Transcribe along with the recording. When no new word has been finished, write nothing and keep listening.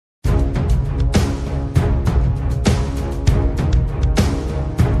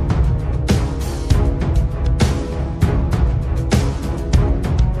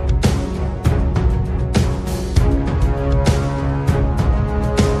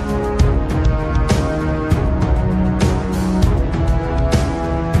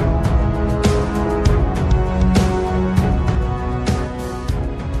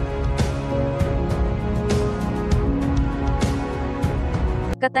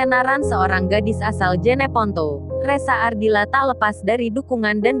Ketenaran seorang gadis asal Jeneponto, Ressa ardilla tak lepas dari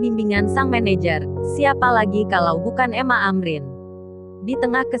dukungan dan bimbingan sang menejer, siapa lagi kalau bukan Amrin. Di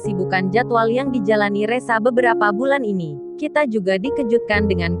tengah kesibukan jadwal yang dijalani Ressa beberapa bulan ini, kita juga dikejutkan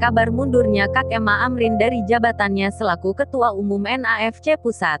dengan kabar mundurnya Amrin dari jabatannya selaku Ketua Umum NAFC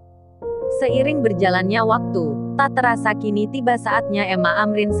Pusat. Seiring berjalannya waktu, tak terasa kini tiba saatnya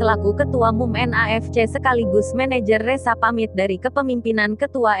Amrin selaku Ketua Umum NAFC sekaligus manajer Ressa pamit dari kepemimpinan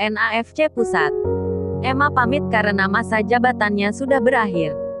Ketua NAFC Pusat. Pamit karena masa jabatannya sudah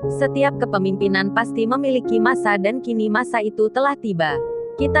berakhir. Setiap kepemimpinan pasti memiliki masa dan kini masa itu telah tiba.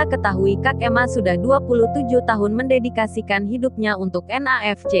 Kita ketahui sudah 27 tahun mendedikasikan hidupnya untuk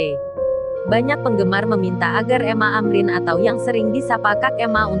NAFC. Banyak penggemar meminta agar Amrin atau yang sering disapa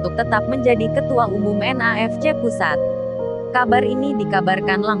untuk tetap menjadi Ketua Umum NAFC Pusat. Kabar ini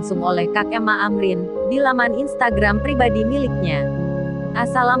dikabarkan langsung oleh Amrin di laman Instagram pribadi miliknya.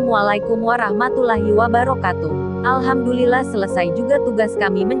 Assalamualaikum warahmatullahi wabarakatuh. Alhamdulillah selesai juga tugas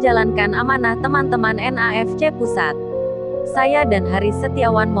kami menjalankan amanah teman-teman NAFC Pusat. Saya dan Haris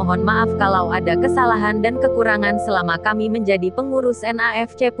Setiawan mohon maaf kalau ada kesalahan dan kekurangan selama kami menjadi pengurus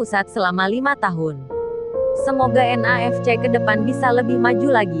NAFC Pusat selama 5 tahun. Semoga NAFC ke depan bisa lebih maju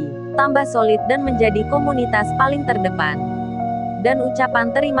lagi, tambah solid dan menjadi komunitas paling terdepan. Dan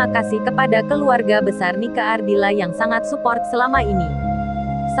ucapan terima kasih kepada keluarga besar Nika Ardilla yang sangat support selama ini.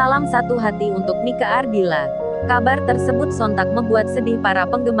 Salam satu hati untuk Nika Ardilla. Kabar tersebut sontak membuat sedih para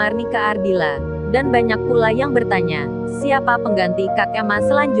penggemar Nika Ardilla. Dan banyak pula yang bertanya, siapa pengganti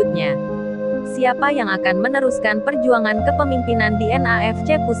selanjutnya? Siapa yang akan meneruskan perjuangan kepemimpinan di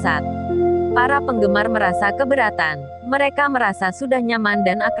NAFC Pusat? Para penggemar merasa keberatan. Mereka merasa sudah nyaman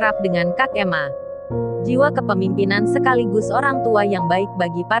dan akrab dengan Jiwa kepemimpinan sekaligus orang tua yang baik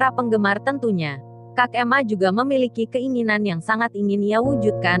bagi para penggemar tentunya. juga memiliki keinginan yang sangat ingin ia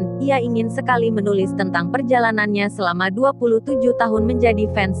wujudkan. Ia ingin sekali menulis tentang perjalanannya selama 27 tahun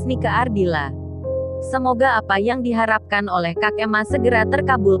menjadi fans Nika Ardilla. Semoga apa yang diharapkan oleh segera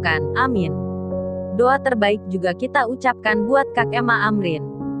terkabulkan, amin. Doa terbaik juga kita ucapkan buat Amrin.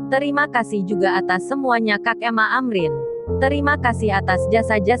 Terima kasih juga atas semuanya Amrin. Terima kasih atas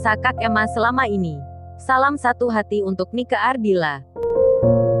jasa-jasa selama ini. Salam satu hati untuk Nika Ardilla.